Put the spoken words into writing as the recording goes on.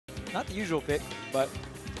Not the usual pick, but,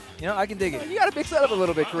 you know, I can dig it. You got to mix that up a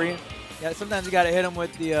little bit, Korean. Yeah, sometimes you got to hit him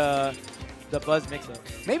with the Buzz mix-up.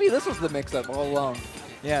 Maybe this was the mix-up all along.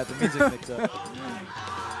 Yeah, the music mix-up.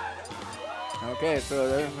 Okay, so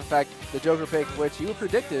there's in fact the Joker pick, which you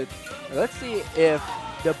predicted. Let's see if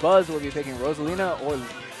Dabuz will be picking Rosalina or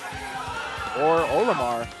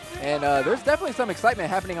Olimar. And there's definitely some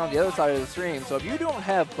excitement happening on the other side of the stream. So if you don't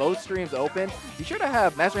have both streams open, be sure to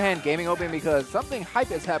have Master Hand Gaming open because something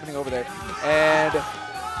hype is happening over there. And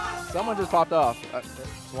someone just popped off.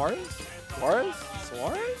 Suarez?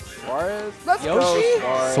 Let's Yoshi?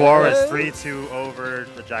 go, Suarez 3-2 over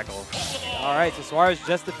the Jackal. All right, so Suarez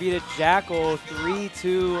just defeated Jackal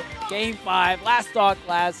 3-2. Game 5, last stock,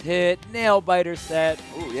 last hit, nail biter set.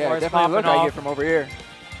 Ooh, yeah, Suarez definitely look popping like off. it from over here.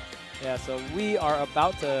 Yeah, so we are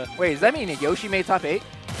about to... Wait, does that mean Yoshi made top 8?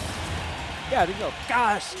 Yeah, I think so.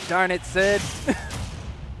 Gosh, darn it, Sid.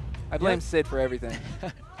 I blame Sid for everything.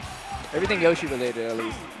 Everything Yoshi related, at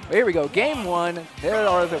least. But here we go. Game 1. There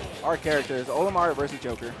are our characters, Olimar versus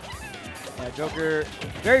Joker. Joker,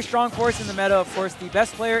 very strong force in the meta. Of course, the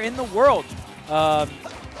best player in the world.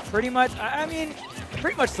 Pretty much, I mean,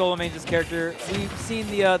 pretty much solo mains this character. We've seen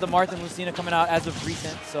the Marth and Lucina coming out as of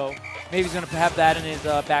recent, so maybe he's going to have that in his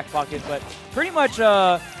back pocket. But pretty much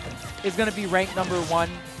is going to be ranked #1,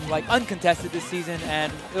 like uncontested this season,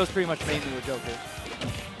 and it was pretty much mainly with Joker.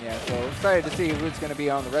 Yeah, so excited to see who's going to be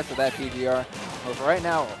on the rest of that PGR. But for right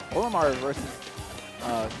now, Olimar versus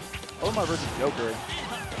Joker.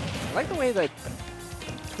 I like the way that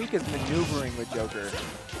Tweek is maneuvering with Joker.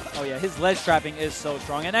 Oh yeah, his ledge trapping is so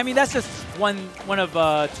strong, and I mean that's just one of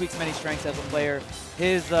Tweek's many strengths as a player.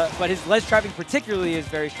 But his ledge trapping particularly is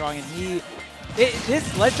very strong, and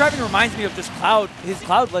his ledge trapping reminds me of his cloud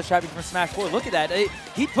ledge trapping from Smash 4. Look at that,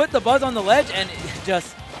 he put the Buzz on the ledge and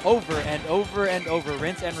just over and over and over,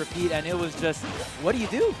 rinse and repeat, and it was just, what do you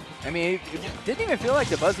do? I mean, it didn't even feel like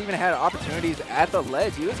the Buzz even had opportunities at the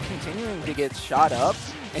ledge. He was continuing to get shot up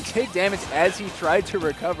and take damage as he tried to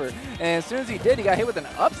recover. And as soon as he did, he got hit with an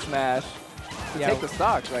up smash to take the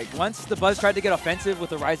stock. Like, once the Buzz tried to get offensive with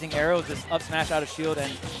the rising arrow, just up smash out of shield,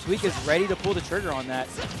 and Tweek is ready to pull the trigger on that.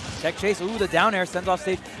 Tech chase, ooh, the down air sends off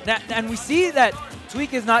stage. Now, and we see that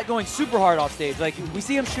Tweek is not going super hard off stage. Like, we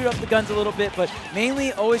see him shoot up the guns a little bit, but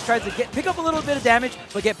mainly always tries to pick up a little bit of damage,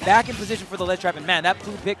 but get back in position for the ledge trap. And man, that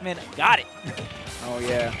blue Pikmin got it. Oh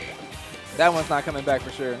yeah, that one's not coming back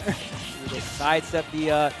for sure. Sidestep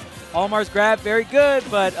the Olimar's grab, very good,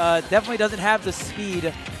 but definitely doesn't have the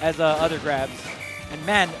speed as other grabs. And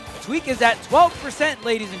man, Tweek is at 12%,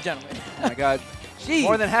 ladies and gentlemen. Oh my god. Jeez.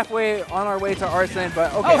 More than halfway on our way to Arsene,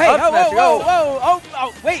 but okay. Oh, hey, up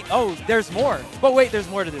smash, wait, there's more. But wait, there's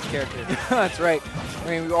more to this character. That's right. I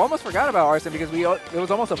mean, we almost forgot about Arsene because it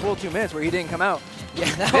was almost a full 2 minutes where he didn't come out.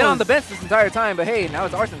 Yeah, been on the bench this entire time, but hey, now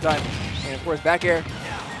it's Arsene time. And of course, back air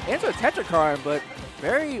into a Tetrakarn, but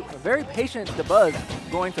very patient Dabuz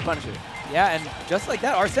going to punish it. Yeah, and just like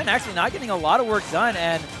that, Arsene actually not getting a lot of work done,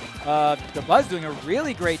 and Dabuz doing a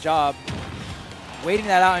really great job waiting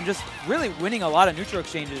that out and just really winning a lot of neutral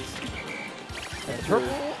exchanges. Purple.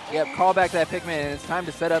 Yep, call back that Pikmin, and it's time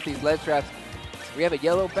to set up these ledge traps. We have a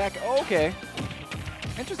yellow back. Oh, okay.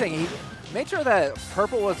 Interesting. He made sure that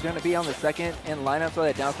purple was going to be on the second in lineup so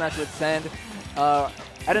that down smash would send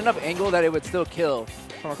at enough angle that it would still kill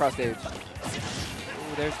from across stage.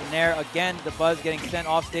 Ooh, there's the Nair again. The Buzz getting sent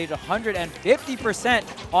off stage 150%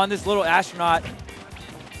 on this little astronaut.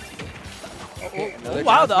 Okay, oh,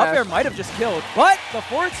 wow, the up air might have just killed, but the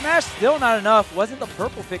forward smash still not enough. Wasn't the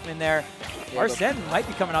purple Pikmin there. Yeah, Arsene might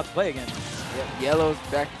be coming out to play again. Yep, yellow's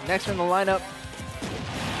back next in the lineup.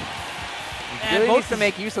 He really needs to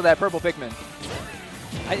make use of that purple Pikmin.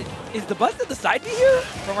 Is the Buzz to the side B here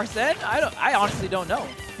from Arsene? I honestly don't know.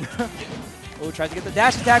 Oh, tries to get the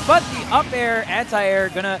dash attack, but the up air, anti-air,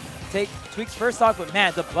 gonna take Tweek's first stock, but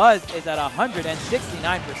man, the Buzz is at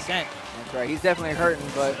 169%. That's right, he's definitely hurting,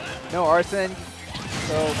 but no Arsene,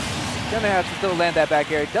 so he's gonna have to still land that back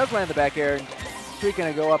air. He does land the back air, and Tweek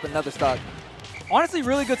gonna go up another stock. Honestly,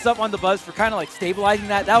 really good stuff on the Buzz for kind of like stabilizing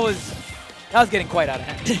that. That was getting quite out of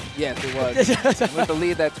hand. Yes, it was. With the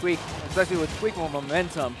lead that Tweek, especially with Tweek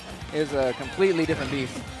momentum, is a completely different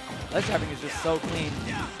beast. Ledge trapping is just so clean.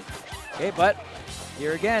 Okay, but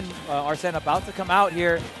here again, Arsene about to come out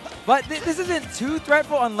here. But this isn't too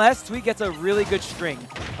threatful unless Tweek gets a really good string.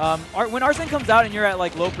 When Arsene comes out and you're at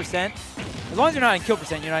like low percent, as long as you're not in kill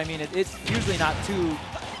percent, you know what I mean? It's usually not too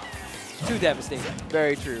devastating.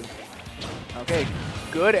 Very true. Okay,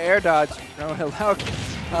 good air dodge. Allow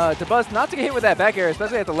Dabuz not to get hit with that back air,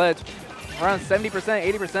 especially at the ledge. Around 70%,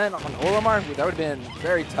 80% on Olimar, that would have been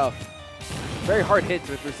very tough. Very hard hit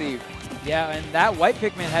to receive. Yeah, and that white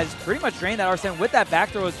Pikmin has pretty much drained that Arsene with that back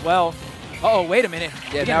throw as well. Uh-oh, wait a minute.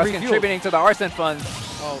 Yeah, now it's contributing to the Arsene funds.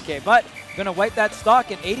 Okay, but gonna wipe that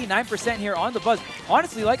stock, and 89% here on Dabuz.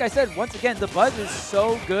 Honestly, like I said, once again, Dabuz is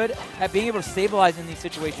so good at being able to stabilize in these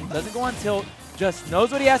situations. Doesn't go on tilt, just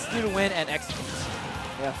knows what he has to do to win and executes.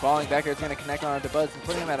 Yeah, falling back here is going to connect on Dabuz and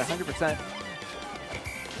putting him at 100%.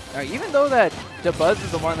 Now, even though that Dabuz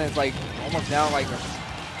is the one that's like almost down like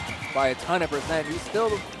by a ton of percent, he's still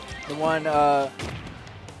the one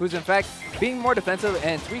who's in fact being more defensive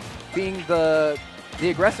and Tweek being the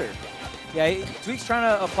aggressor. Yeah, Tweek's trying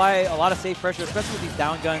to apply a lot of safe pressure, especially with these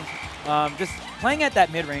down guns. Just playing at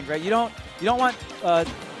that mid-range, right? You don't want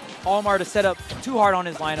Olimar to set up too hard on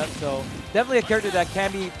his lineup, so definitely a character that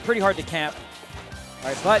can be pretty hard to camp. All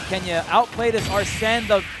right, but can you outplay this Arsene?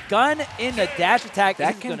 The gun in the dash attack.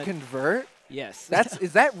 That can convert? Yes.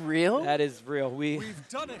 Is that real? That is real. We've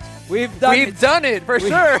done it. We've done it for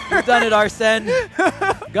sure. We've done it, Arsene.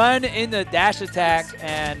 Gun in the dash attack,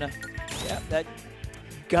 and yeah, that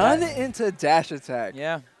gun into dash attack.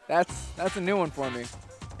 Yeah. That's a new one for me.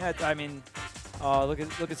 Yeah, I mean, look at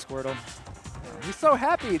Squirtle. He's so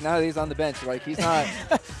happy now that he's on the bench. Like he's not.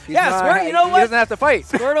 Squirtle. You know what? He doesn't have to fight.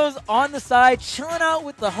 Squirtle's on the side, chilling out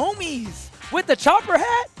with the homies, with the chopper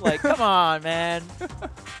hat. Like, come on, man.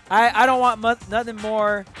 I don't want nothing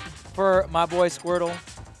more for my boy Squirtle.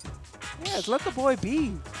 Yeah, just let the boy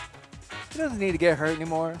be. He doesn't need to get hurt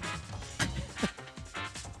anymore.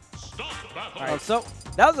 All right, so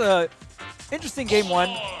that was a interesting game one.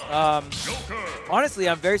 Honestly,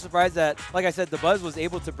 I'm very surprised that, like I said, Dabuz was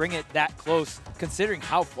able to bring it that close, considering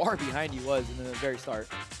how far behind he was in the very start.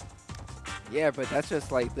 Yeah, but that's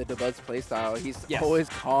just like the Dabuz playstyle. He's always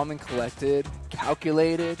calm and collected,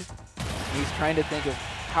 calculated. He's trying to think of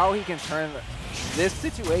how he can turn this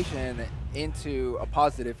situation into a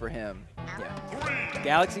positive for him. Yeah.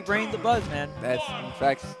 Galaxy brain Dabuz, man. That's, in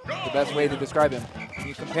fact, the best way to describe him.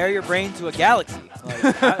 You compare your brain to a galaxy.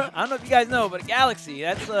 Like, I don't know if you guys know, but a galaxy,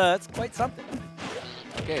 that's quite something.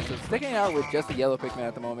 Okay, so sticking out with just the yellow Pikmin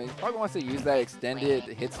at the moment, he probably wants to use that extended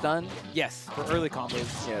hit stun. Yes, for early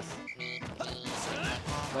combos. Yes.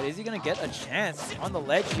 But is he going to get a chance on the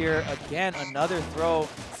ledge here? Again, another throw.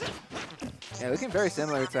 Yeah, looking very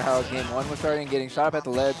similar to how game one was starting, getting shot up at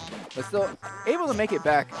the ledge, but still able to make it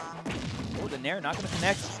back. Oh, the Nair not going to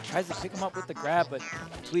connect. Tries to pick him up with the grab, but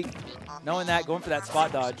Tweek, knowing that, going for that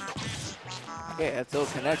spot dodge. Okay, that still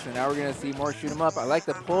connects, and now we're going to see more shoot him up. I like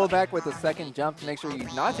the pull back with the second jump to make sure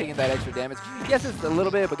you're not taking that extra damage. Yes, it's a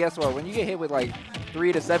little bit, but guess what? When you get hit with like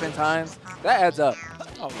 3 to 7 times, that adds up.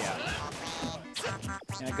 Oh, yeah.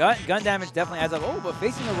 Yeah, gun damage definitely adds up. Oh, but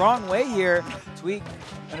facing the wrong way here. Tweek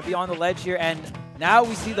going to be on the ledge here, and now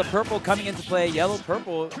we see the purple coming into play.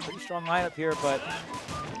 Yellow-purple, pretty strong lineup here, but...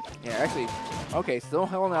 Yeah, actually, okay, still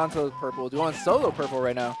holding on to the purple, doing solo purple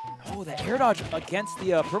right now. Oh, the air dodge against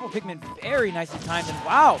the purple Pikmin, very nicely timed. And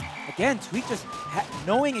wow, again, Tweek just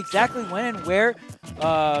knowing exactly when and where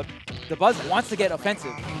Dabuz wants to get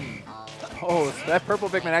offensive. Oh, so that purple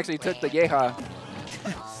Pikmin actually took the Yeha.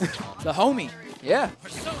 The homie. Yeah.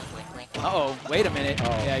 Uh-oh, wait a minute.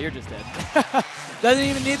 Oh. Yeah, you're just dead. Doesn't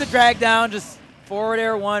even need the drag down, just forward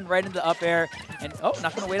air one, right into the up air. And, oh,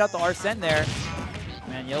 not going to wait out the Arsene there.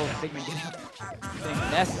 Man, yellow Pikmin getting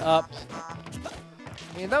messed up.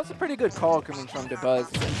 I mean, that was a pretty good call coming from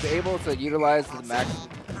Dabuz. He's able to utilize the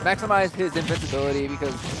maximize his invincibility,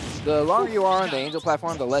 because the longer you are on the Angel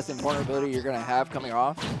platform, the less invulnerability you're going to have coming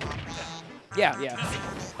off. Yeah, yeah.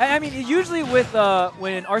 I mean, usually with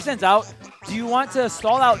when Arsene's out, do you want to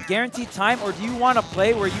stall out guaranteed time, or do you want to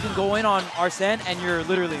play where you can go in on Arsene and you're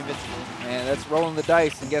literally invincible? Man, that's rolling the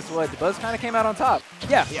dice, and guess what? Dabuz kind of came out on top.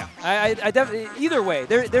 Yeah, yeah. I definitely, either way,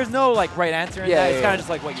 there's no like right answer in that. It's kind of just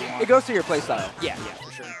like what you want. It goes to your play style. Yeah, yeah,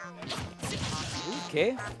 for sure.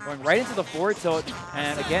 Okay, going right into the forward tilt,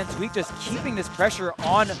 and again, Tweek just keeping this pressure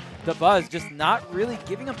on Dabuz, just not really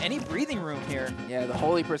giving him any breathing room here. Yeah, the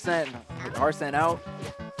holy percent with Arsene out.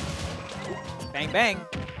 Bang, bang.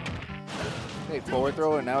 Okay, forward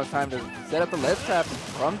throw, and now it's time to set up the ledge trap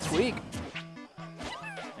from Tweek.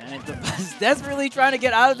 And Dabuz desperately trying to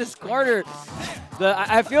get out of this corner.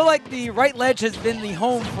 I feel like the right ledge has been the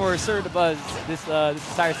home for Sir Dabuz this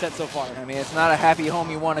entire set so far. I mean, it's not a happy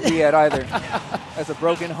home you want to be at either. That's a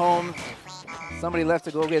broken home. Somebody left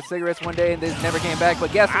to go get cigarettes one day and they never came back.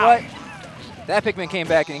 But guess what? That Pikmin came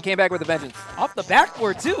back, and he came back with a vengeance. Off the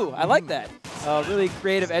backboard, too. I like that. Really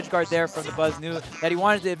creative edge guard there from Dabuz. Knew that he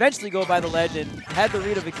wanted to eventually go by the ledge and had the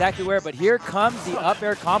read of exactly where. But here comes the up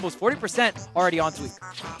air combos. 40% already on Tweek.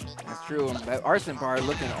 That's true. That Arsene bar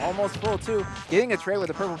looking almost full, too. Getting a trade with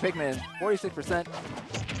the purple Pikmin, 46%.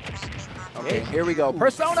 Okay, here we go.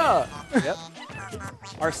 Persona! Yep.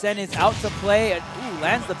 Arsene is out to play. Ooh,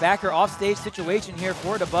 lands the backer offstage situation here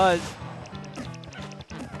for Dabuz.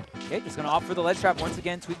 Okay, just going to opt for the ledge trap once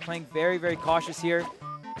again. Tweek playing very, very cautious here.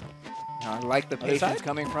 I like the patience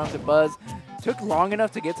coming from Dabuz. Took long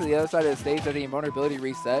enough to get to the other side of the stage that the invulnerability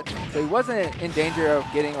reset, so he wasn't in danger of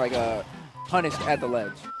getting like punished at the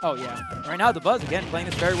ledge. Oh yeah. Right now Dabuz again playing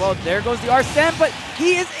this very well. There goes the Arsene, but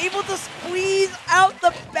he is able to squeeze out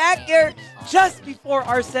the back air just before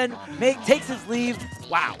Arsene takes his leave.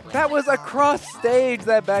 Wow. That was across stage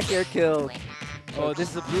that back air killed. Oh,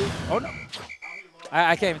 this is a blue. Oh no.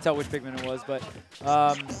 I can't even tell which Pikmin it was, but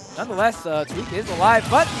nonetheless, Tweek is alive.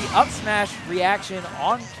 But the up smash reaction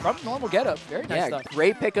from normal getup, very nice stuff.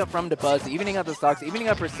 Great pickup from Dabuz, evening up the stocks, evening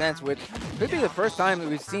up percents, which could be the first time that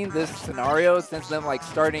we've seen this scenario since them like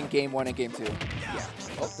starting game 1 and game 2. Yeah.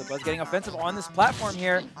 Oh, Dabuz getting offensive on this platform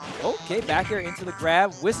here. Okay, back here into the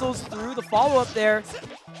grab, whistles through the follow-up there.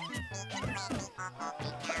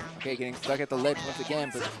 Okay, getting stuck at the ledge once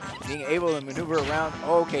again, but being able to maneuver around.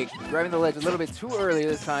 Okay, grabbing the ledge a little bit too early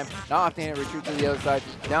this time. Not opting to retreat to the other side.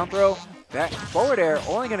 Down throw, back, forward air,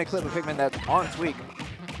 only going to clip a Pikmin that's on Tweek.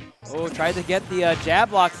 Oh, tried to get the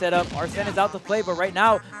jab lock set up. Arsene is out to play, but right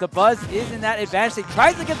now, Dabuz is in that advantage. He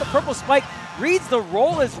tries to get the purple spike, reads the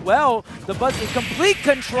roll as well. Dabuz in complete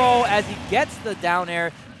control as he gets the down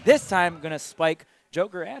air. This time, going to spike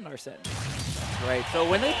Joker and Arsene. Right, so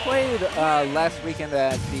when they played last weekend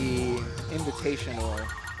at the Invitational,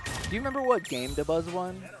 do you remember what game Dabuz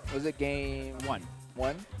won? Was it game 1?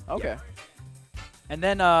 1? Okay. Yeah. And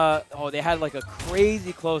then, they had like a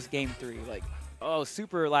crazy close game 3, like,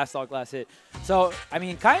 super last dog last hit. So, I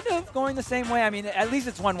mean, kind of going the same way. I mean, at least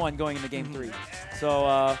it's 1-1 going into game 3.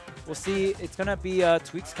 So, we'll see. It's going to be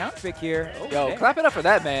Tweek's counter pick here. Oh, yo, clap it up for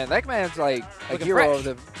that man. That man's like a hero of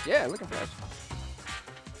the... Yeah, looking fresh.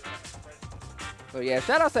 So yeah,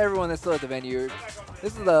 shout out to everyone that's still at the venue.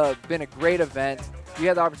 This has been a great event. If you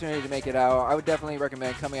had the opportunity to make it out, I would definitely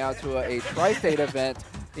recommend coming out to a Tristate event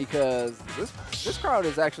because this crowd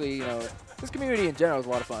is actually, this community in general is a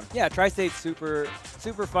lot of fun. Yeah, Tristate's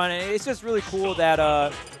super fun, and it's just really cool that,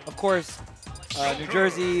 of course, New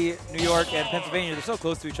Jersey, New York, and Pennsylvania, they're so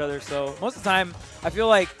close to each other. So most of the time, I feel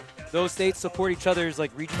like those states support each other's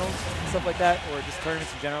like regionals and stuff like that, or just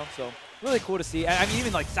tournaments in general. So really cool to see. I mean,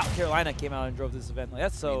 even like South Carolina came out and drove this event. Like,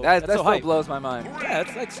 that's so that so still hype. blows my mind. Yeah,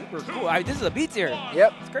 it's like super cool. I mean, this is a beat tier.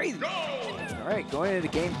 Yep. It's crazy. All right, going into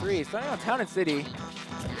game 3, starting on Town and City.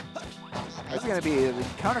 That's going to be the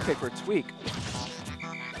counter pick for Tweek.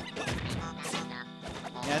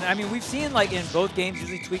 And I mean, we've seen like in both games,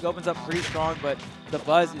 usually Tweek opens up pretty strong, but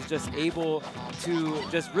Dabuz is just able to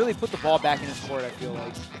just really put the ball back in his court, I feel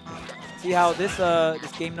like. See how this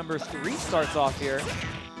game number 3 starts off here.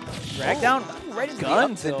 Drag down, right into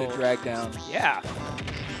guns the into drag down. Yeah.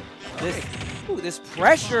 This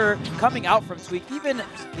pressure coming out from Tweek. Even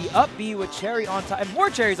the up B with cherry on top, and more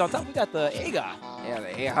cherries on top. We got the Ega. Yeah,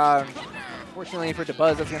 the Ega. Fortunately for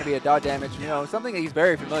Dabuz, that's going to be a dot damage. Something that he's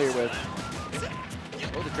very familiar with.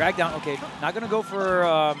 Oh, the drag down. Okay, not going to go for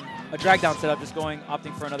a drag down setup. Just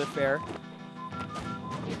opting for another fair.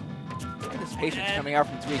 This patience coming out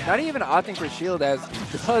from Tweek. Not even opting for shield as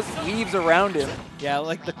Dabuz weaves around him. Yeah,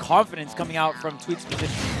 like the confidence coming out from Tweek's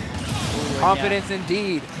position. Confidence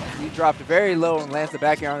indeed. He dropped very low and lands the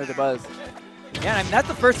back air onto Dabuz. Yeah, I mean, that's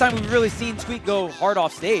the first time we've really seen Tweek go hard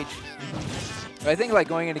off stage. But I think like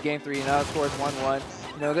going into game 3, now the score is 1-1.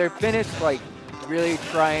 They're finished like really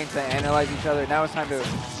trying to analyze each other. Now it's time to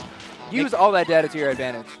use all that data to your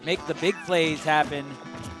advantage. Make the big plays happen.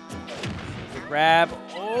 The grab.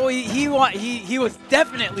 Oh, he was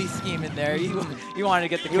definitely scheming there. He wanted to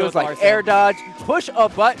get the kill. He was like air dodge, push a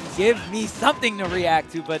button. Give me something to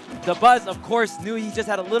react to. But Dabuz, of course, knew he just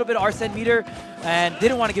had a little bit of Arsene meter and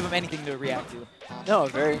didn't want to give him anything to react to. No,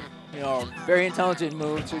 very intelligent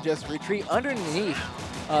move to just retreat underneath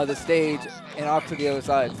the stage and off to the other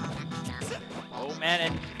side. Oh man,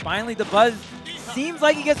 and finally Dabuz seems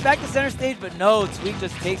like he gets back to center stage, but no, Tweek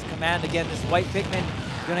just takes command again. This white Pikmin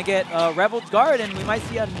gonna get Rebel Guard, and we might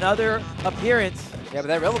see another appearance. Yeah, but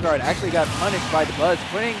that Rebel Guard actually got punished by Dabuz,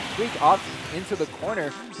 putting Tweek off into the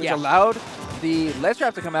corner, which allowed the ledge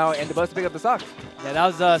trap to come out and Dabuz to pick up the stock. Yeah,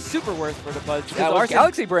 that was super worse for Dabuz. That was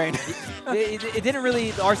Galaxy Brain. it didn't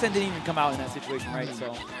really, the Arsene didn't even come out in that situation, right?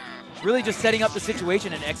 So really just setting up the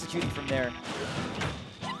situation and executing from there.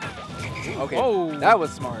 Okay, whoa. That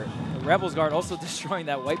was smart. The Rebels Guard also destroying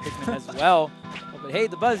that white Pikmin as well. But hey,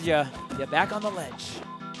 Dabuz, you're back on the ledge.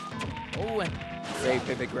 Oh, and great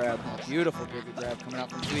pivot grab. Beautiful pivot grab coming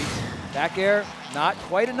out from Tweek. Back air, not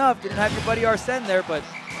quite enough. Didn't have your buddy Arsene there, but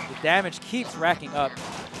the damage keeps racking up.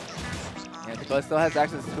 Dabuz still has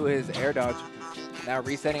access to his air dodge. Now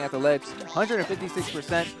resetting at the ledge,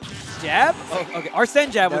 156%. Jab? Oh, okay.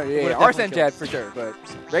 Arsene jab. No, yeah, Arsene jab for sure, but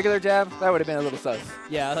regular jab, that would have been a little sus.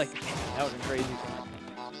 Yeah, like, that would have been crazy.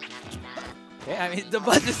 Okay, I mean,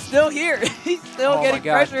 Dabuz is still here. He's still getting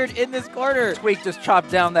pressured in this corner. Tweek just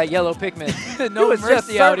chopped down that yellow Pikmin. No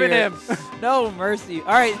mercy out here. Him. No mercy.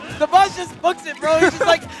 All right, Dabuz just books it, bro. He's just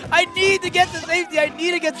like, I need to get to safety. I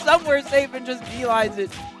need to get somewhere safe, and just beelines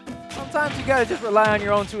it. Sometimes you gotta just rely on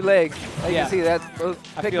your own 2 legs. Like you can see, those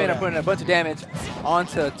Pikmin are putting a bunch of damage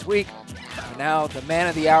onto Tweek. And now the man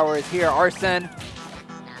of the hour is here, Arsene.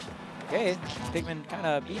 Okay, Pikmin kind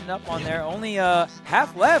of beating up on there. Only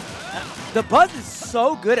half left. Dabuz is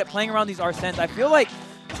so good at playing around these Arsenes. I feel like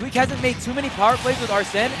Tweek hasn't made too many power plays with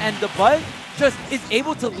Arsene, and Dabuz just is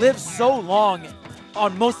able to live so long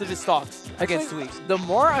on most of his stocks against Tweek. The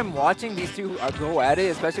more I'm watching these two go at it,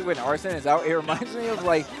 especially when Arsene is out, it reminds me of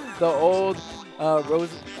like the old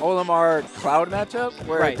Olimar Cloud matchup,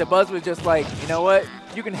 where Dabuz was just like, you know what,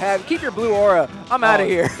 you can keep your blue aura. I'm out of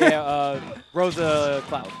here. Yeah, Rosa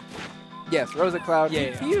Cloud. Yes, Rosa Cloud.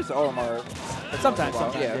 Yeah, he used Olimar. Sometimes.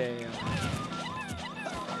 Yeah.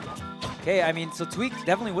 Okay, I mean, so Tweek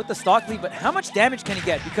definitely with the stock lead, but how much damage can he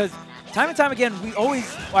get? Because time and time again, we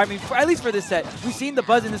always, I mean, at least for this set, we've seen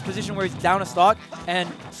Dabuz in this position where he's down a stock, and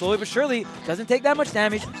slowly but surely doesn't take that much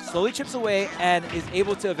damage, slowly chips away, and is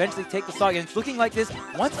able to eventually take the stock. And it's looking like this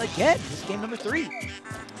once again. This is game number 3.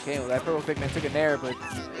 Okay, well, that purple Pikmin took a nair, but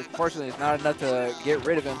unfortunately it's not enough to get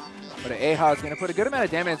rid of him. But Aha is going to put a good amount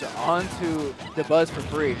of damage onto Dabuz for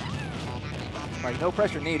free. Like, no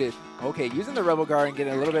pressure needed. Okay, using the Rebel Guard and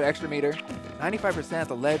getting a little bit extra meter. 95% at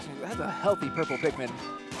the ledge. That's a healthy purple Pikmin.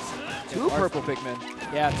 2 purple Pikmin.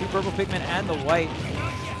 Yeah, 2 purple Pikmin and the white.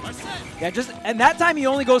 Yeah, and that time he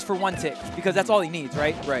only goes for 1 tick because that's all he needs,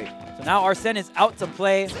 right? Right. So now Arsene is out to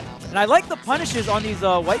play. And I like the punishes on these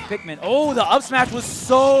white Pikmin. Oh, the up smash was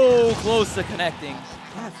so close to connecting.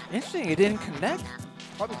 That's interesting. It didn't connect.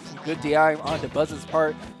 Probably some good DI on Dabuz's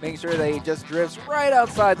part, making sure that he just drifts right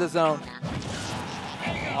outside the zone.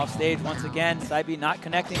 Off stage once again, side B not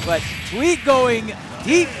connecting, but Tweek going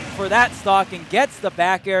deep for that stock and gets the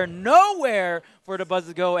back air. Nowhere for Dabuz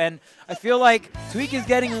to go, and I feel like Tweek is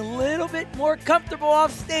getting a little bit more comfortable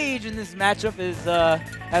off stage in this matchup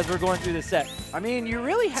as we're going through the set. I mean, you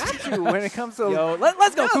really have to when it comes to... Yo,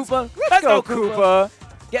 let's go, Koopa. Let's go, Koopa.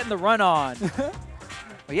 Getting the run on.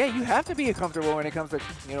 But yeah, you have to be comfortable when it comes to,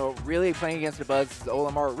 you know, really playing against Dabuz,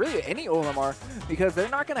 Olimar, really any Olimar, because they're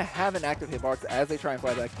not going to have an active hitbox as they try and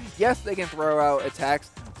fly back. Yes, they can throw out attacks,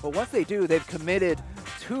 but once they do, they've committed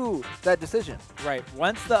to that decision. Right.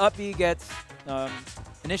 Once the up B gets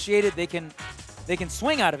initiated, they can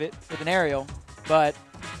swing out of it with an aerial, but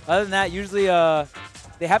other than that, usually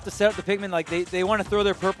they have to set up the Pikmin, like they want to throw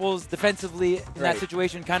their purples defensively in that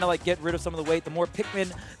situation, kind of like get rid of some of the weight. The more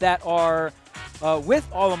Pikmin that are with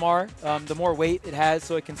Olimar, the more weight it has,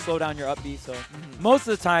 so it can slow down your up B. So most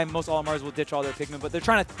of the time, most Olimars will ditch all their Pikmin, but they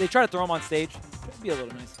try to throw them on stage. Be a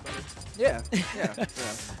little nice about it. Yeah.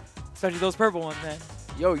 Especially those purple ones, man.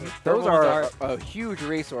 Yo, those are a huge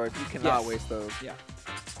resource. You cannot waste those. Yeah.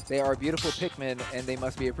 They are beautiful Pikmin, and they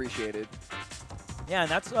must be appreciated. Yeah,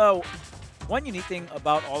 and that's one unique thing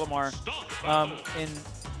about Olimar. In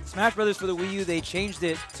Smash Brothers for the Wii U, they changed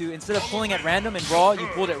it to, instead of pulling at random in Brawl, you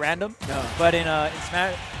pulled at random. No. But in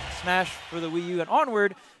Smash for the Wii U and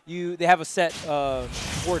onward, they have a set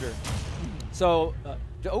order. So,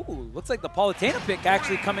 looks like the Palutena pick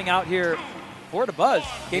actually coming out here for Dabuz,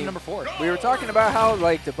 game number 4. We were talking about how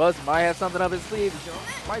like Dabuz might have something up his sleeve,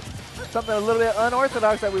 might something a little bit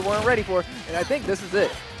unorthodox that we weren't ready for, and I think this is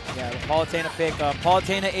it. Yeah, the Palutena pick.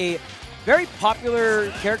 Palutena, a very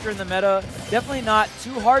popular character in the meta. Definitely not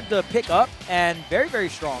too hard to pick up and very, very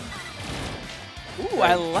strong. Ooh,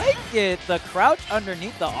 I like it. The crouch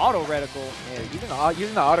underneath the auto reticle. Yeah,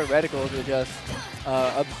 using the auto reticle to just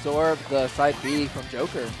absorb the side B from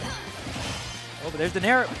Joker. Oh, but there's the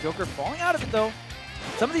nair. Joker falling out of it, though.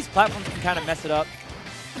 Some of these platforms can kind of mess it up.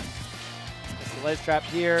 That's the ledge trap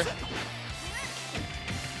here.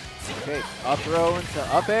 Okay, up throw into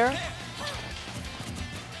up air.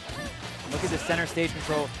 Look at the center stage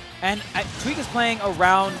control. And Tweek is playing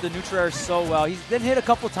around the neutral air so well. He's been hit a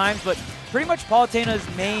couple times, but pretty much Palutena's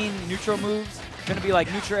main neutral moves are going to be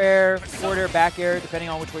like neutral air, forward air, back air, depending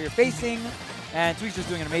on which way you're facing. And Tweek's just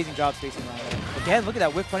doing an amazing job spacing around it. Again, look at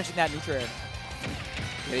that whip punishing that neutral air.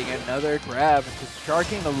 Getting another grab, just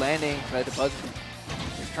sharking the landing that Dabuz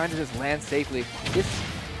is trying to just land safely.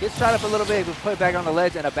 Gets shot up a little bit, but put it back on the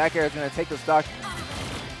ledge, and a back air is going to take the stock.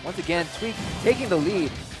 Once again, Tweek taking the lead.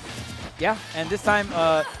 Yeah, and this time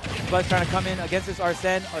Dabuz trying to come in against this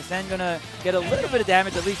Arsene. Arsene going to get a little bit of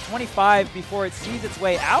damage, at least 25 before it sees its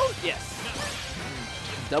way out. Yes.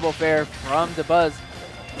 Double fair from Dabuz.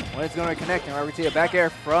 When it's going to connect, and we see a back air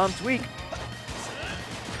from Tweek.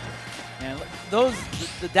 And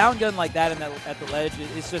the down gun like that at the ledge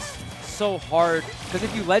is just so hard, because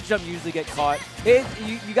if you ledge jump, you usually get caught.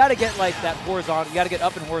 You got to get like that horizontal. You got to get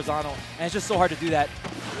up and horizontal, and it's just so hard to do that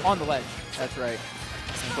on the ledge. That's right.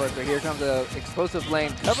 Of course, but here comes the explosive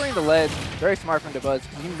lane covering the ledge. Very smart from Dabuz,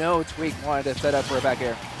 because you know Tweek wanted to set up for a back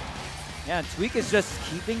air. Yeah, and Tweek is just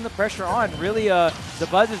keeping the pressure on. Really,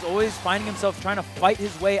 Dabuz is always finding himself trying to fight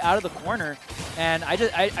his way out of the corner. And I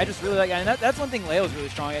just really like, and that's one thing Leo's really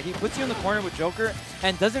strong at. He puts you in the corner with Joker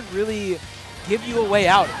and doesn't really give you a way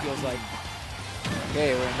out, it feels like.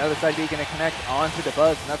 Okay, we're another side B going to connect onto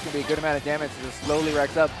Dabuz, and that's going to be a good amount of damage as it slowly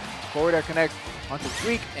racks up. Forward air connects onto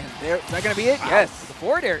Tweek, and is that going to be it? Wow. Yes. The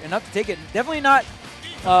forward air, enough to take it. Definitely not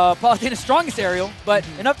Palutena's strongest aerial, but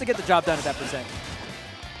enough to get the job done at that percent.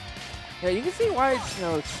 Yeah, you can see why,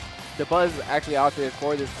 Dabuz actually opted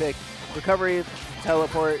for this pick. Recovery,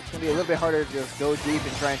 teleport, it's going to be a little bit harder to just go deep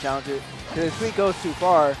and try and challenge it. Because if Tweek goes too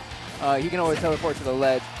far, he can always teleport to the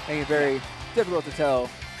ledge, making it very difficult to tell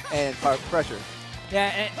and pressure.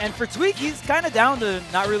 Yeah, and for Tweek, he's kind of down to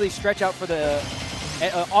not really stretch out for the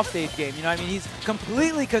offstage game. You know what I mean? He's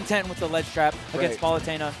completely content with the ledge trap against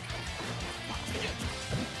Palutena.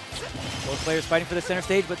 Both players fighting for the center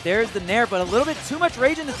stage, but there's the Nair, but a little bit too much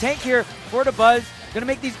rage in the tank here for Dabuz. Going to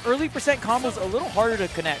make these early percent combos a little harder to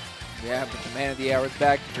connect. Yeah, but the man of the hour is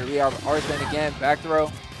back. Here we are, Arsene again, back throw.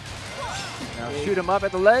 Now shoot him up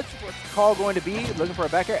at the ledge. What's the call going to be? Looking for a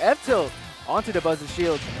back air. F-tilt onto Dabuz's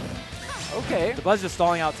shield. Okay. Dabuz just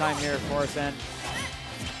stalling out time here for Arsene.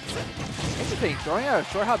 Interesting, throwing out a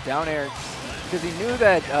short hop down air because he knew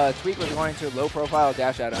that Tweek was going to low profile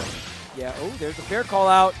dash at him. Yeah, oh, there's a fair call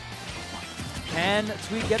out. Can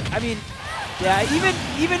Tweek get, I mean, yeah,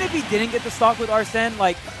 even if he didn't get the stock with Arsene,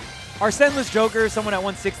 like, Arseneless Joker, someone at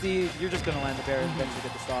 160, you're just going to land the bair and eventually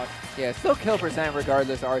get the stock. Yeah, still kill percent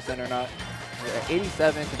regardless of Arsene or not. We're at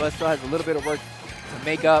 87, Dabuz still has a little bit of work to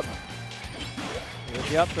make up. Here's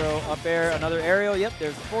the up throw, up air, another aerial. Yep,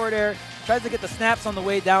 there's the forward air. Tries to get the snaps on the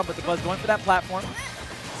way down, but Dabuz going for that platform.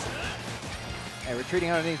 And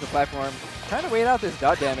retreating underneath the platform. Trying to wait out this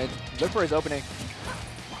dot damage. Look for his opening.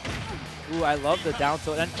 Ooh, I love the down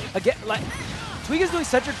tilt. And again, like, Tweek is doing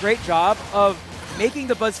such a great job of making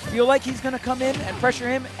Dabuz feel like he's going to come in and pressure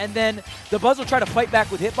him, and then Dabuz will try to fight back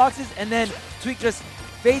with hitboxes, and then Tweek just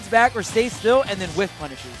fades back or stays still and then whiff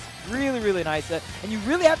punishes. Really, really nice. And you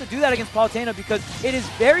really have to do that against Palutena because it is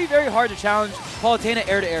very, very hard to challenge Palutena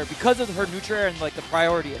air-to-air because of her neutral air and like the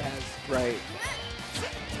priority it has. Right.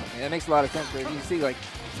 And that makes a lot of sense. But you see, like,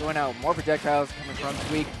 throwing out more projectiles coming from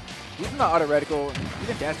Tweek. Using the auto reticle,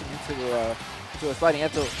 even dashing into a sliding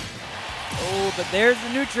edge. Oh, but there's the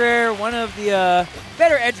neutral air, one of the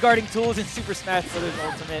better edge guarding tools in Super Smash Bros.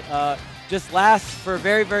 Ultimate. Just lasts for a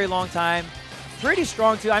very, very long time. Pretty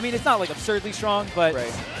strong too. I mean, it's not like absurdly strong, but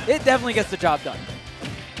it definitely gets the job done.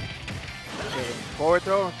 Okay, forward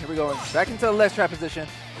throw. Here we go. Back into the ledge trap position.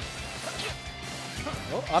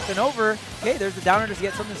 Oh, up and over. Okay, there's the downer to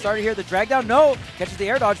get something started here. The drag down, no. Catches the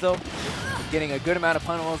air dodge though. Getting a good amount of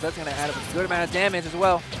pummels. That's going to add up a good amount of damage as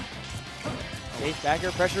well. Okay, back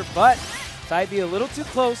air pressure, but side B a little too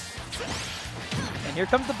close. And here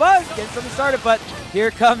comes the Buzz, getting something started, but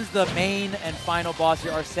here comes the main and final boss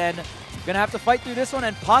here, Arsene. Gonna have to fight through this one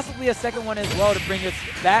and possibly a second one as well to bring us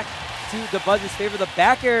back to Dabuz's favor. The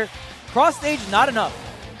back air cross stage, not enough.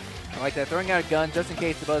 I like that, throwing out a gun just in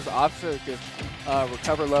case Dabuz opts to just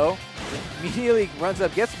recover low. Immediately runs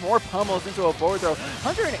up, gets more pummels into a forward throw.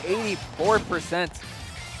 184%.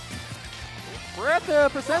 We're at the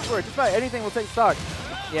percent where just about anything will take stock.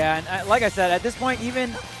 Yeah, and like I said, at this point, even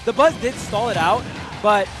Dabuz did stall it out,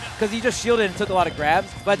 but because he just shielded and took a lot of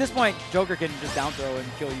grabs. But at this point, Joker can just down throw and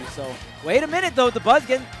kill you. So wait a minute, though. Dabuz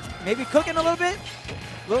getting maybe cooking a little bit.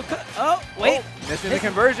 Oh, wait. Oh, missing the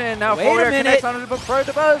conversion. Now forward air connects on the pro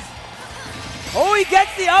Dabuz. Oh, he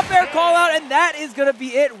gets the up air call out, and that is going to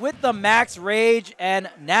be it with the max rage. And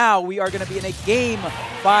now we are going to be in a game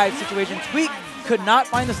 5 situation. Tweek could not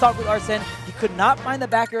find the stock with Arsene. He could not find the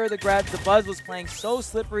back air or the grab. Dabuz was playing so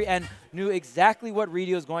slippery and knew exactly what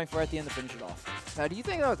Reedy was going for at the end to finish it off. Now, do you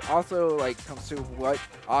think that was also like comes to what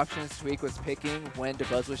options Tweek was picking when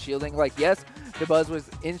Dabuz was shielding? Like, yes, Dabuz was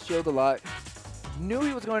in shield a lot, knew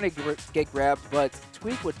he was going to get grabbed, but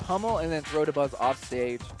Tweek would pummel and then throw Dabuz off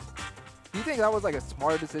stage. Do you think that was like a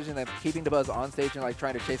smarter decision than keeping Dabuz on stage and like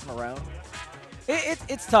trying to chase him around?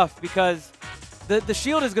 It's tough because the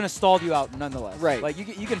shield is going to stall you out nonetheless. Right. Like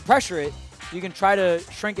you can pressure it, you can try to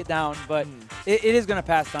shrink it down, but it is going to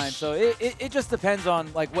pass time. So it just depends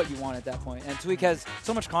on like what you want at that point. And Tweek has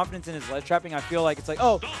so much confidence in his ledge trapping. I feel like it's like,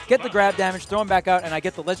 oh, get the grab damage, throw him back out, and I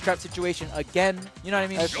get the ledge trap situation again. You know what I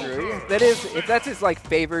mean? That's true. That is, if that's his like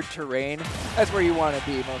favored terrain, that's where you want to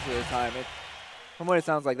be most of the time. From what it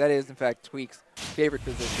sounds like, that is in fact Tweek's favorite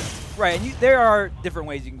position. Right, and there are different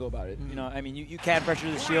ways you can go about it. You know, I mean, you can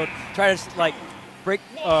pressure the shield, try to like break,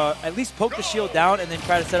 at least poke the shield down, and then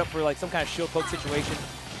try to set up for like some kind of shield poke situation.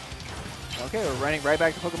 Okay, we're running right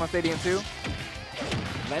back to Pokemon Stadium 2.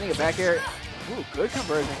 Landing a back air. Ooh, good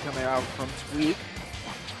conversion coming out from Tweek.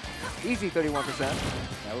 Easy 31%.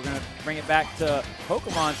 Now we're going to bring it back to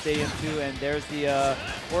Pokemon Stadium 2, and there's the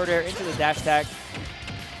forward air into the dash tag.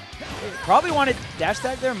 Probably wanted dash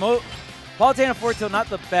tag there. Palutena forward tilt, not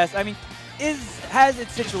the best. I mean, has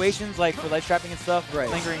its situations like for ledge trapping and stuff,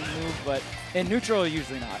 lingering move, but in neutral,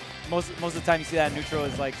 usually not. Most of the time you see that in neutral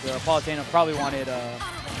is like the Palutena probably wanted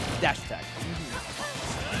dash attack.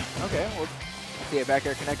 Okay, well, see it back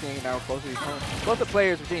air connecting now. Both the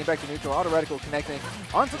players are getting back to neutral. Auto reticle connecting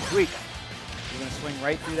onto Tweek. He's going to swing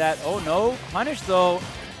right through that. Oh no, punish though.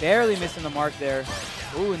 Barely missing the mark there.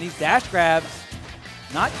 Ooh, and these dash grabs.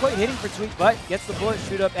 Not quite hitting for Tweek, but gets the bullet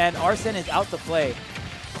shoot up, and Arsene is out to play.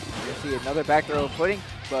 You'll see another back throw, putting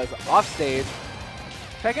Buzz off stage.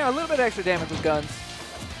 Packing a little bit of extra damage with guns.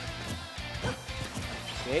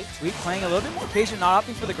 Okay, Tweek playing a little bit more patient, not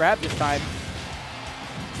opting for the grab this time.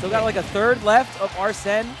 Still got like a third left of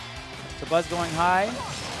Arsene. The Buzz going high.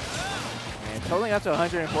 And totaling up to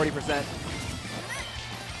 140%.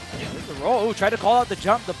 There's the roll. Ooh, tried to call out the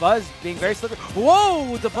jump. The Buzz being very slippery.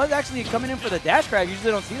 Whoa! The Buzz actually coming in for the dash grab.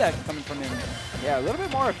 Usually don't see that coming from him. Yeah, a little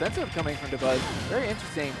bit more offensive coming from Dabuz. Very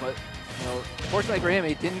interesting, but you know, fortunately for him,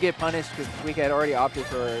 he didn't get punished because Tweek had already opted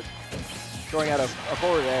for throwing out a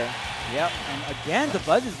forward there. Yep, and again,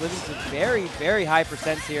 Dabuz is living to very, very high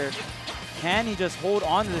percents here. Can he just hold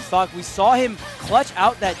on to the stock? We saw him clutch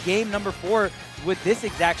out that game number 4 with this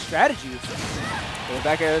exact strategy. So the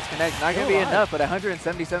back air is connect. Not going to be enough, but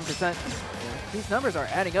 177%. These numbers are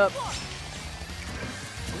adding up.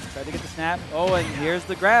 Tried to get the snap. Oh, and here's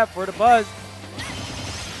the grab for the Buzz.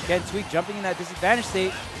 Again, Tweek jumping in that disadvantage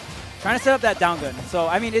state, trying to set up that down gun. So,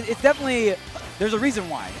 I mean, it's definitely, there's a reason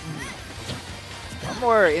why. I'm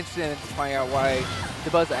more interested in finding out why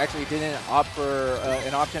Dabuz actually didn't opt for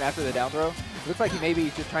an option after the down throw. It looks like he may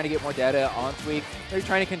be just trying to get more data on Tweek. Maybe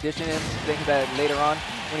trying to condition him, thinking that later on,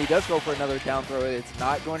 when he does go for another down throw, it's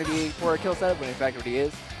not going to be for a kill setup, when in fact it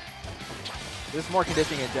is. This is more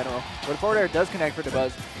conditioning in general. But the forward air does connect for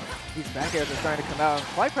Dabuz. These back airs are starting to come out.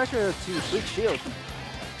 Apply pressure to Tweek's shield.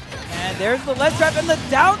 And there's the ledge trap, and the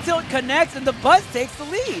down tilt connects, and the Buzz takes the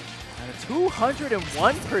lead. And a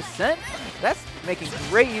 201%? That's making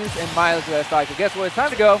great use and mileage of that stock. But guess what? It's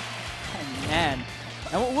time to go. Oh, man.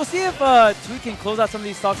 And we'll see if Tweek can close out some of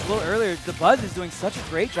these stocks a little earlier. The Buzz is doing such a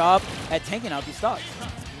great job at tanking out these stocks.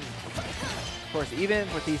 Of course,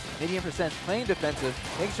 even with these medium percents playing defensive,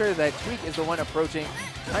 making sure that Tweek is the one approaching,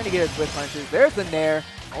 trying to get his whip punches. There's the Nair.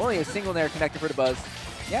 Only a single Nair connected for the Buzz.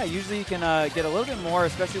 Yeah, usually you can get a little bit more,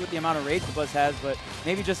 especially with the amount of rage the Buzz has, but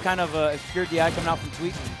maybe just kind of a pure DI coming out from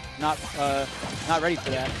Tweek. Not ready for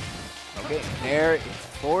that. Okay, Nair,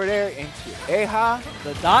 forward air into Eha.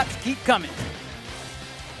 The dots keep coming.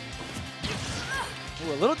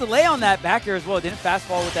 Ooh, a little delay on that back air as well. Didn't fast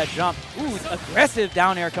fall with that jump. Ooh, aggressive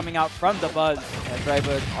down air coming out from the Buzz. That's right,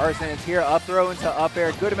 but Arsene is here. Up throw into up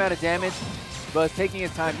air. Good amount of damage. Buzz taking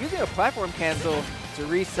his time, using a platform cancel to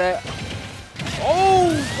reset.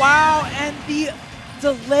 Oh, wow. And the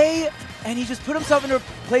delay, and he just put himself into a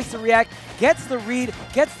place to react. Gets the read,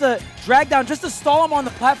 gets the drag down just to stall him on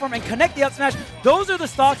the platform and connect the up smash. Those are the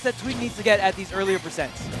stocks that Tweek needs to get at these earlier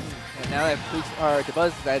percents. And now that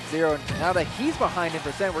Dabuz is at 0, now that he's behind in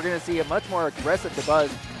percent, we're going to see a much more aggressive Dabuz.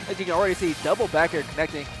 As you can already see, double back air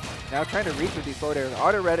connecting. Now trying to reach with these forward air.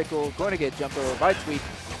 Auto reticle going to get jumped over by Tweek.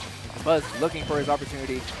 Dabuz looking for his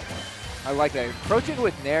opportunity. I like that. Approaching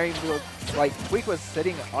with Nair, like Tweek was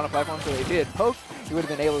sitting on a platform, so if he had poked, he would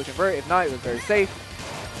have been able to convert. If not, it was very safe.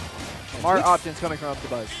 Smart options coming from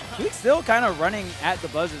Dabuz. Tweek's still kind of running at the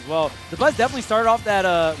Buzz as well. The Buzz definitely started off that,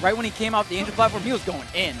 right when he came off the Angel platform, he was going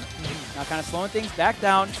in. Now kind of slowing things back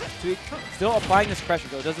down. Tweek still applying this pressure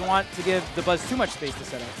though. Doesn't want to give the Buzz too much space to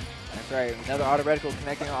set up. That's right. Another auto reticle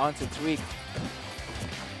connecting onto Tweek.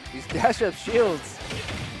 These dash up shields,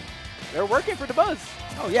 they're working for Dabuz.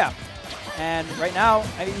 Oh yeah. And right now,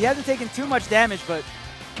 I mean, he hasn't taken too much damage, but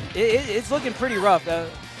it's looking pretty rough.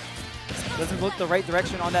 Doesn't look the right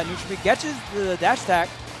direction on that neutral beat. Catches the dash attack.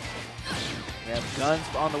 We have guns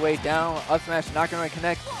on the way down. Up smash not going to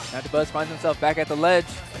connect. Now Dabuz finds himself back at the ledge.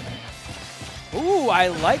 Ooh, I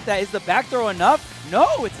like that. Is the back throw enough?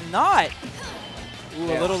 No, it's not. Ooh,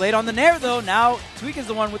 a little late on the nair, though. Now, Tweek is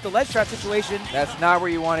the one with the ledge trap situation. That's not where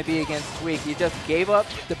you want to be against Tweek. He just gave up.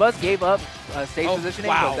 Dabuz gave up stage positioning.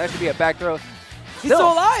 Wow. So that should be a back throw. He's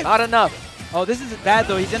still alive. Not enough. Oh, this is bad,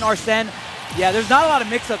 though. He's in Arsene. Yeah, there's not a lot of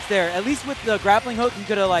mix-ups there. At least with the grappling hook, he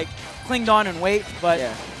could have, like, clinged on and wait. But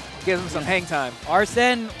yeah, gives him some hang time.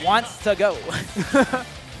 Arsene wants to go.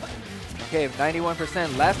 Okay,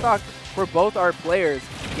 91%. Last stock for both our players.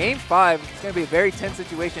 Game 5, it's going to be a very tense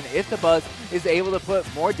situation if Dabuz is able to put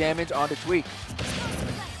more damage onto Tweek.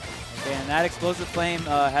 Okay, and that explosive flame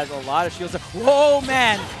has a lot of shields. Whoa,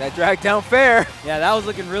 man! That dragged down fair. Yeah, that was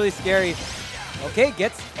looking really scary. Okay,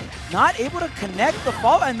 gets not able to connect the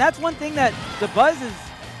fall, and that's one thing that Dabuz has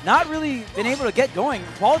not really been able to get going.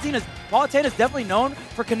 Palutena's definitely known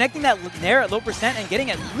for connecting that nair at low percent and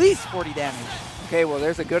getting at least 40 damage. Okay, well,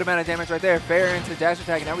 there's a good amount of damage right there. Fair into dash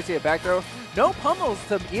attack, and now we see a back throw. No pummels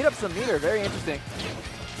to eat up some meter. Very interesting.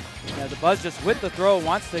 Yeah, Dabuz just with the throw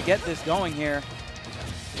wants to get this going here.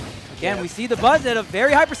 Again, we see Dabuz at a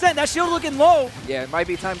very high percent. That shield looking low. Yeah, it might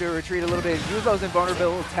be time to retreat a little bit. Use those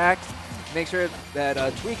invulnerable attacks. Make sure that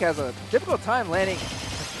Tweek has a difficult time landing.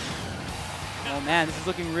 Oh, man, this is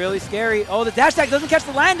looking really scary. Oh, the dash attack doesn't catch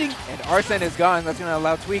the landing. And Arsene is gone. That's going to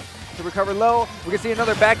allow Tweek to recover low. We're going to see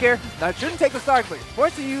another back air. Now, it shouldn't take the stock, but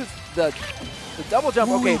forced to use the double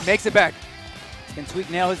jump. Ooh. Okay, makes it back. Can Tweek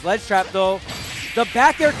nail his ledge trap, though? The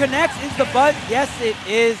back air connects. Is the buzz? Yes, it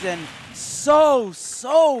is. And so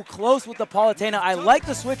close with the Palutena. I like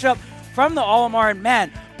the switch up from the Olimar. And,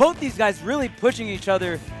 man, both these guys really pushing each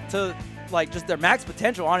other to, like, just their max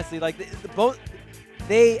potential, honestly. Like,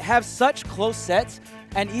 they have such close sets.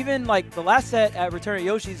 And even, like, the last set at Return of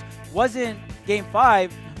Yoshi's wasn't Game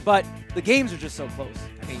 5, but the games are just so close.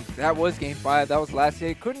 I mean, that was Game 5. That was last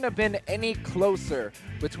year. Couldn't have been any closer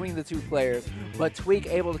between the two players. But Tweek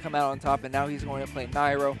able to come out on top, and now he's going to play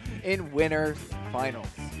Nairo in winners finals.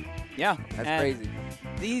 Yeah, that's crazy.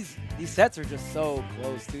 These sets are just so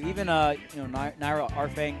close too. Even you know, Nairo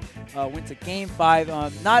Arfang went to Game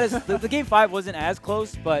 5. Not as the Game 5 wasn't as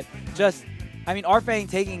close, but just. I mean, Arfang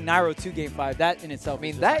taking Nairo to Game 5, that in itself. I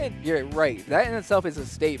mean, you're right. That in itself is a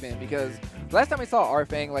statement, because last time we saw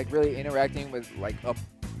Arfang like really interacting with like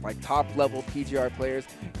top level PGR players,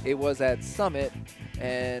 it was at Summit,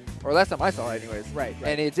 or last time I saw it anyways. Right.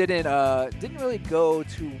 And it didn't really go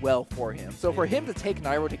too well for him. So for him to take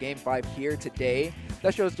Nairo to Game 5 here today,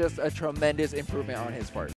 that shows just a tremendous improvement on his part.